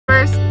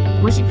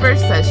when she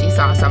first said she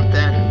saw something,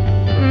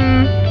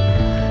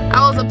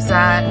 I was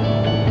upset.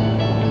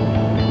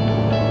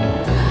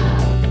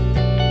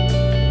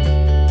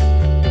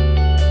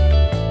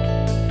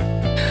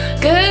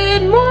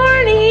 Good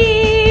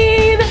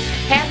morning!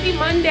 Happy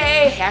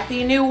Monday,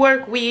 happy new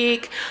work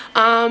week.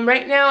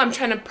 Right now I'm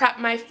trying to prep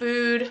my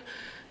food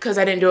because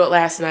I didn't do it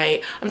last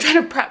night. I'm trying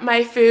to prep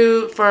my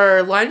food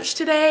for lunch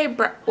today.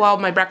 Well,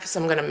 my breakfast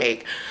I'm gonna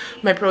make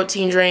my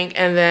protein drink,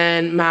 and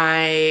then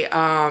my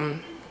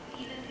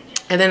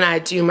and then I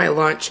do my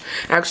lunch.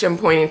 Actually, I'm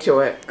pointing to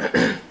it.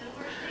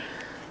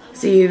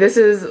 See, this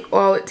is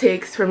all it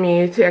takes for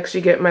me to actually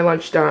get my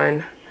lunch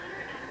done.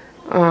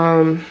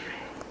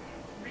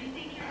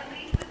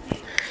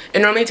 It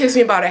normally takes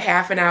me about a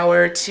half an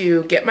hour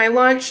to get my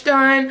lunch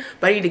done,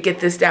 but I need to get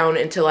this down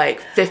into like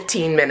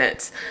 15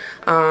 minutes.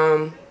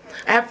 I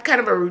have kind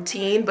of a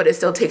routine, but it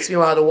still takes me a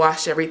while to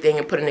wash everything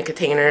and put it in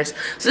containers.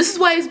 So this is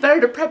why it's better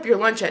to prep your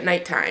lunch at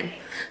nighttime,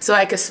 so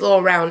I can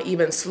slow around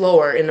even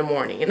slower in the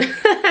morning.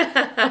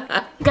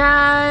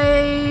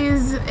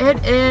 Guys,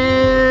 it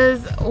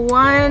is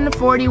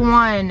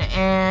 1:41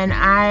 and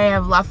I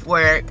have left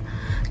work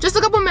just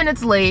a couple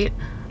minutes late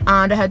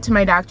to head to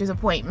my doctor's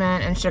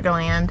appointment in Sugar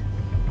Land.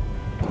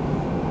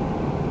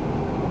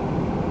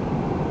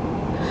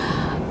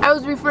 I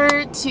was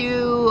referred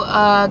to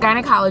a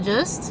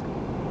gynecologist,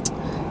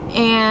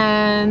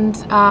 and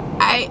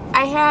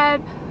I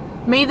had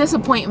made this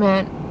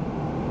appointment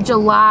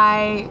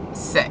July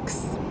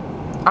 6th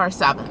or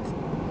 7th.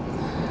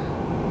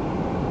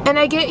 And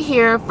I get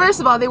here, first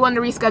of all, they wanted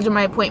to reschedule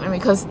my appointment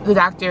because the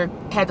doctor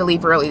had to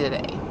leave early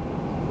today.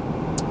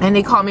 And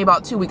they called me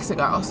about 2 weeks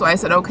ago, so I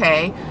said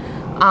okay.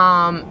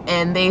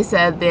 And they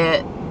said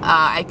that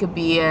I could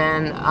be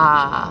in,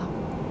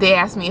 they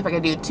asked me if I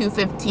could do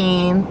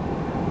 2:15.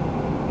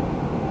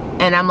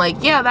 And I'm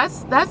like, yeah,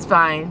 that's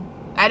fine.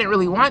 I didn't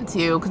really want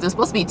to because it was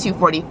supposed to be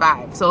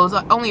 2:45, so it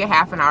was only a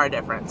half an hour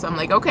difference. So I'm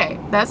like, okay,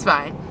 that's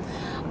fine.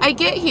 I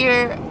get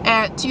here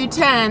at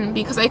 2:10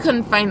 because I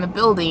couldn't find the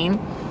building.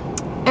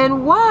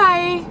 And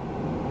why?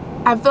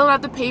 I'm filling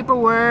out the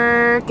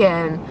paperwork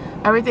and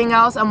everything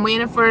else. I'm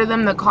waiting for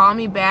them to call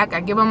me back.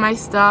 I give them my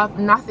stuff,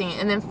 nothing.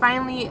 And then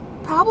finally,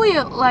 probably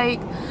at like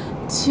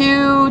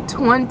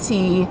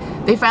 2:20,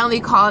 they finally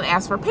call and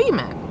ask for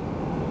payment.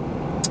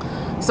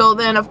 So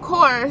then, of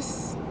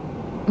course,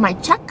 my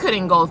check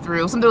couldn't go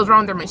through. Something was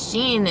wrong with their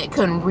machine. It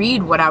couldn't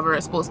read whatever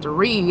it's supposed to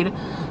read.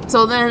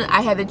 So then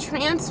I had to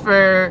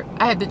transfer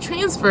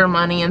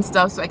money and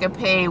stuff so I could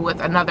pay with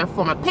another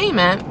form of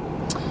payment.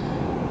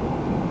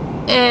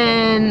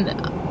 And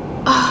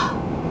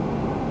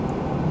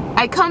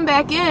I come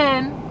back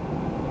in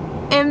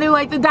and they're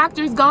like, the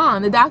doctor's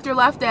gone. The doctor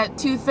left at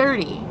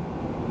 2:30.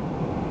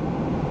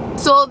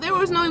 So there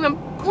was no even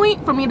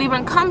point for me to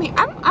even come here.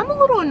 I'm a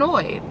little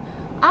annoyed.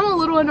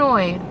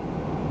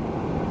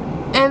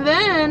 And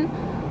then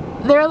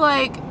they're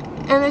like,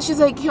 and then she's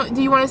like, do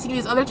you want to see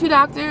these other two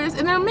doctors?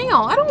 And they're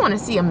male. I don't want to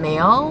see a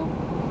male.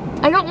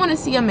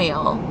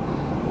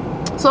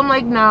 So I'm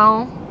like,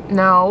 no.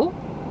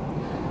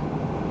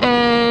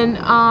 And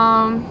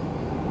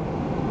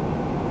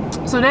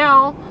so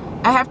now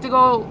I have to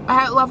go. I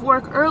had left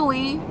work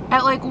early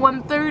at like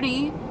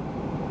 1:30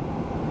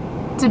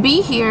 to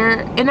be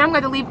here, and I'm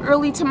going to leave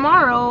early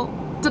tomorrow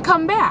to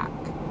come back.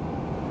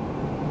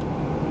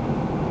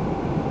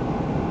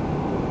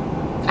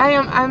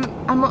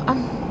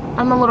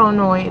 I'm a little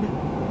annoyed.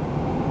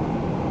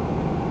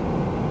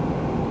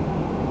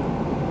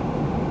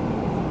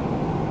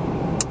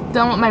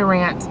 Done with my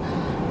rant.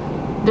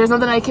 There's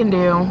nothing I can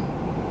do.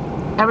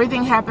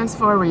 Everything happens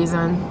for a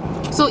reason.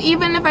 So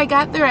even if I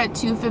got there at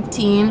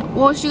 2:15,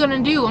 what was she gonna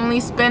do? Only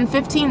spend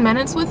 15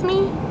 minutes with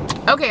me?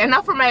 Okay,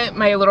 enough for my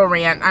little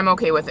rant. I'm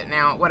okay with it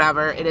now.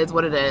 Whatever. It is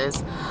what it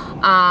is.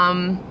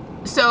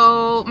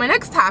 So my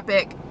next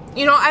topic,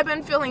 you know, I've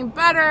been feeling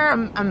better.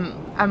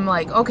 I'm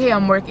like, okay,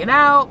 I'm working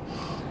out.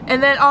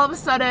 And then all of a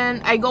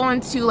sudden I go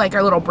into like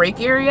our little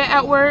break area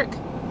at work.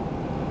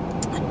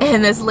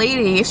 And this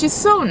lady, she's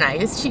so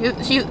nice.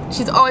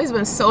 She's always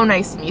been so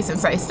nice to me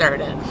since I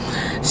started.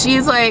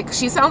 She's like,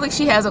 she sounds like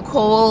she has a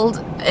cold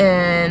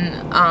and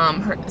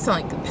her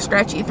like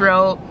scratchy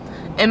throat.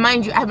 And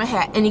mind you, I haven't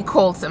had any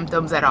cold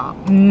symptoms at all.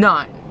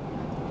 None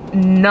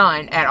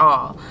at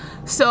all.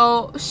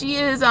 So she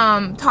is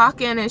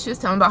talking, and she's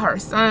telling about her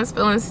son's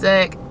feeling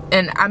sick,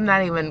 and I'm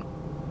not even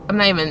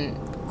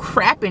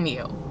crapping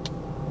you.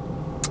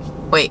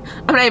 Wait,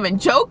 I'm not even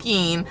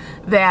joking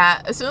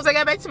that as soon as I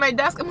got back to my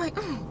desk, I'm like,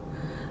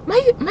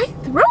 my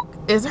throat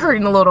is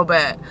hurting a little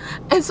bit.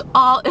 It's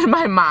all in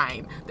my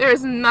mind. There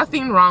is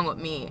nothing wrong with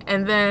me.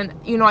 And then,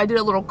 you know, I did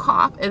a little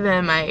cough, and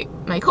then my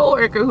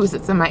coworker who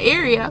sits in my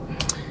area,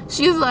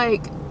 she's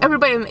like,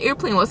 everybody in the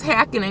airplane was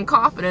hacking and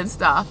coughing and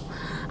stuff.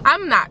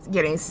 I'm not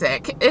getting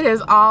sick. It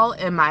is all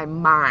in my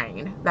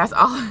mind. That's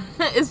all.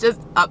 It's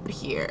just up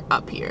here.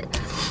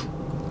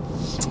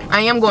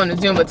 I am going to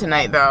Zumba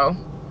tonight though.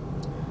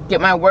 Get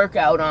my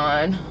workout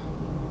on.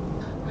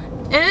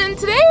 And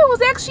today was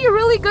actually a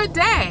really good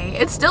day.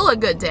 It's still a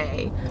good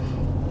day.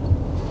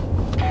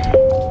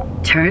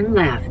 Turn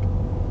left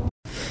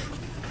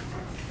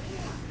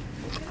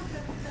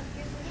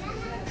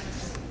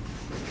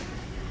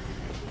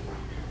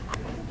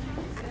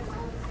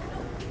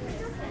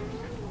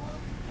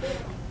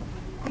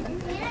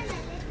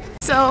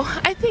So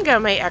I think I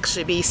might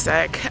actually be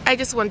sick. I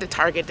just went to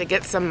Target to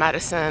get some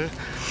medicine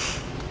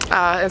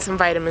and some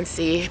vitamin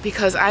C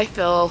because I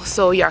feel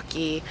so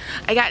yucky.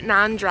 I got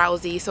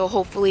non-drowsy, so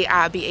hopefully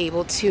I'll be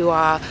able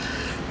to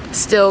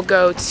still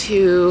go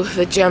to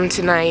the gym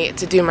tonight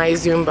to do my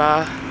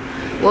Zumba.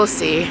 We'll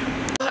see.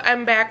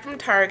 I'm back from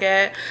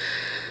Target.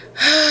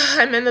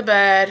 I'm in the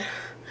bed.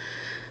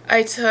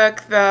 I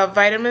took the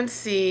vitamin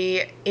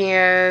C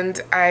and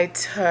I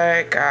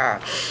took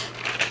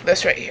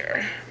this right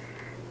here.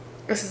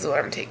 This is what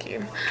I'm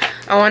taking.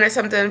 I wanted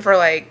something for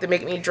like to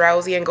make me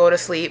drowsy and go to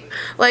sleep.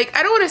 Like,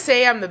 I don't want to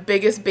say I'm the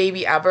biggest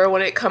baby ever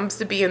when it comes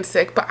to being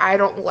sick, but I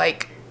don't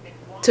like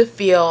to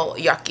feel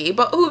yucky.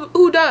 But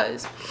who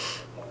does?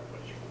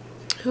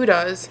 Who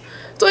does?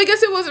 So I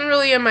guess it wasn't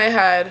really in my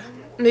head.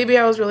 Maybe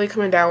I was really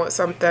coming down with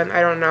something.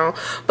 I don't know.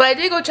 But I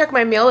did go check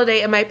my mail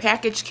today and my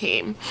package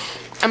came.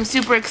 I'm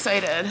super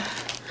excited.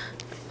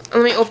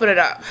 Let me open it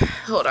up.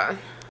 Hold on.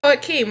 Oh,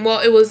 it came.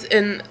 Well, it was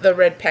in the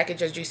red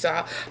package as you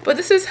saw. But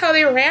this is how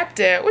they wrapped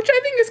it, which I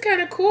think is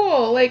kind of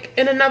cool. Like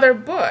in another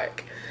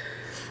book.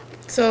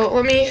 So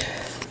let me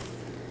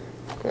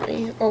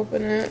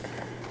open it.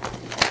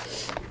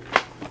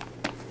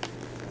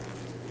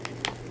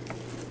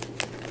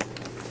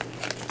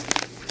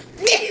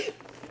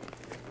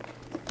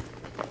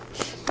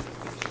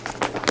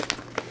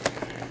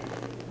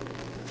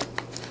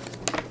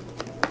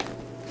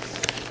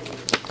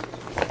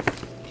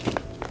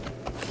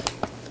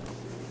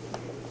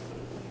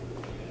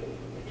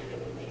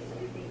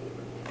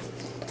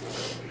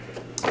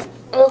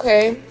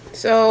 Okay,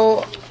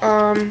 so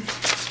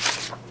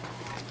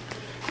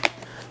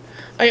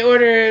I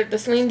ordered the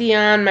Celine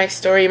Dion My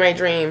Story, My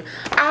Dream.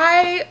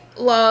 I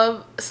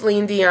love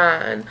Celine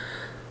Dion.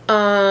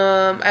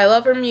 I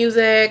love her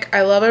music.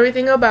 I love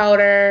everything about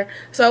her.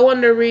 So I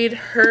wanted to read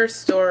her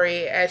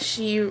story as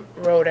she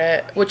wrote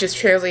it, which is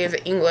translated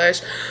into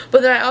English.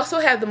 But then I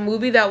also had the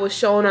movie that was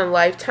shown on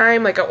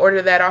Lifetime. Like, I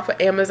ordered that off of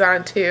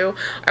Amazon too.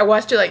 I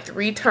watched it like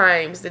 3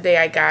 times the day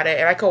I got it,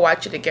 and I could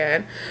watch it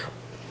again.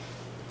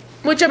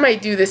 Which I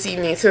might do this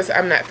evening since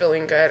I'm not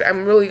feeling good.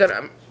 I'm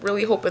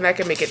really hoping I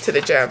can make it to the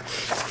gym.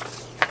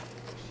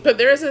 But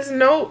there's this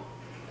note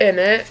in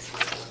it.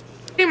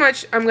 Pretty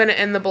much I'm going to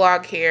end the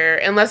blog here.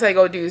 Unless I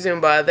go do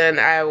Zumba, then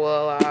I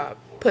will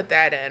put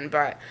that in.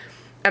 But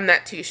I'm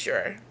not too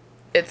sure.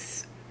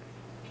 It's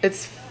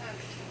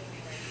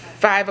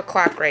 5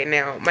 o'clock right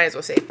now. Might as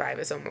well say 5.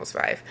 It's almost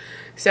 5.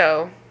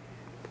 So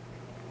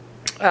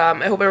I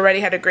hope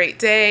everybody had a great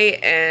day.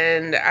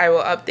 And I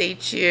will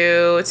update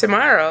you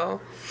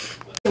tomorrow.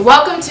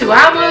 Welcome to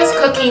Alma's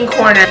Cooking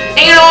Corner. And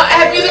you know, I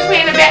have music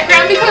playing in the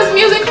background because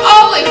music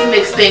always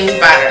makes things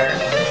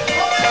better.